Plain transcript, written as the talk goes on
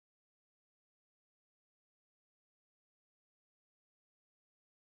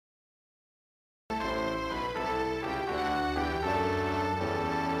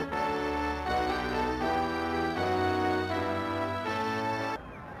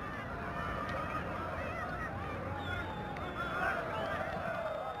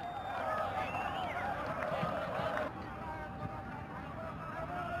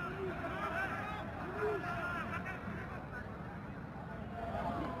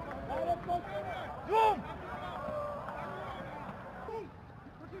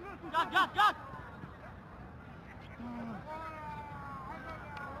Stop.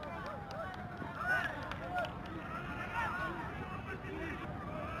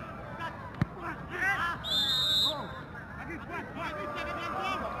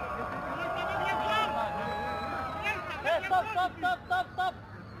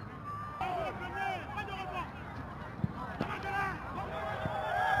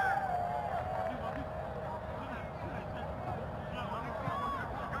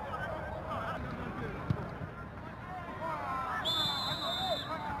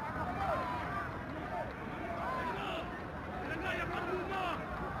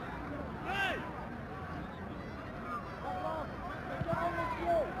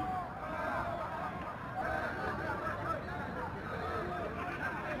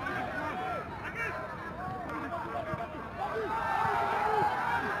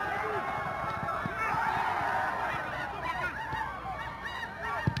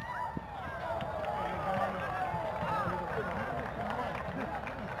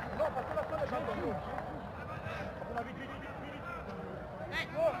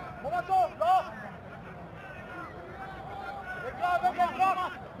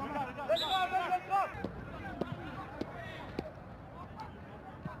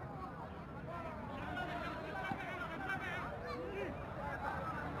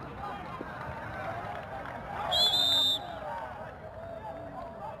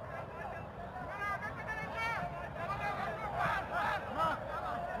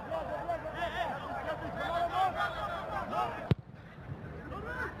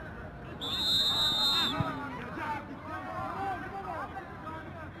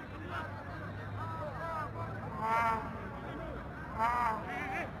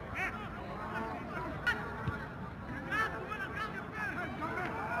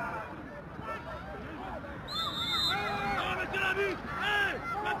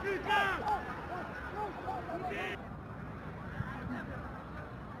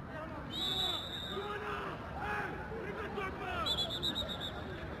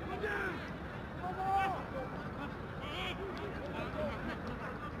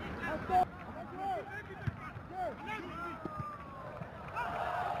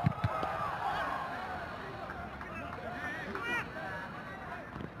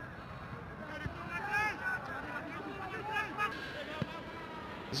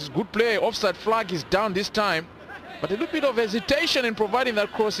 This is good play. Offside flag is down this time, but a little bit of hesitation in providing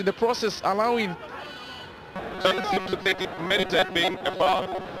that cross in the process, allowing. Doesn't seem to think it meditate being a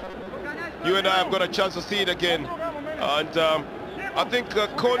foul. You and I have got a chance to see it again, and I think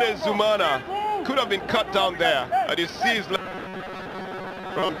Kone Zoumana could have been cut down there, and he sees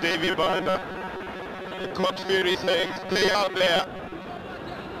from Davy Banda. Coach Fury saying, "Stay out there."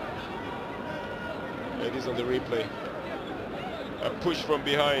 It is on the replay. A push from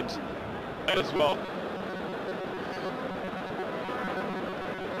behind as well.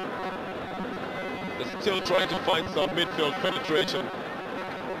 They're still trying to find some midfield penetration.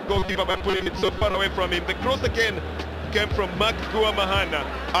 Goalkeeper by putting it so far away from him. The cross again came from Mark Guamahana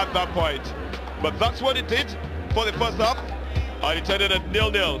at that point. But that's what it did for the first half. And it ended at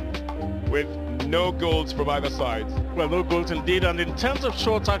 0-0 with no goals from either side. Well, no goals indeed, and in terms of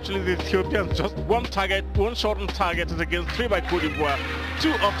shots, actually the Ethiopians just one shot on target is against 3 by Cote d'Ivoire,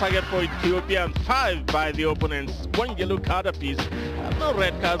 2 off target for Ethiopia and 5 by the opponents, 1 yellow card apiece, and no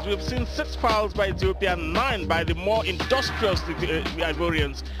red cards. We've seen 6 fouls by Ethiopia and 9 by the more industrious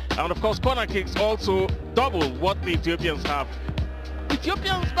Ivorians, and of course corner kicks also double what the Ethiopians have.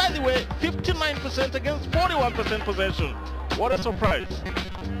 Ethiopians, by the way, 59% against 41% possession. What a surprise.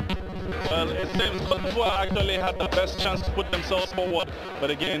 Well, it seems Cote d'Ivoire actually had the best chance to put themselves forward, but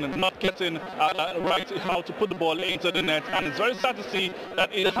again, not getting right how to put the ball into the net. And it's very sad to see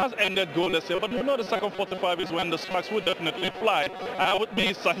that it has ended goalless here. But you know, the second 45 is when the strikes will definitely fly. With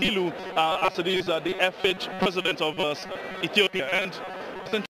me, Sahilu, as it is the FH president of Ethiopia, and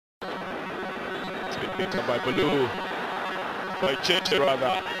It's been picked up by Baloo, by Cheche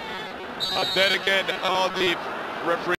rather. And then again, all the referees.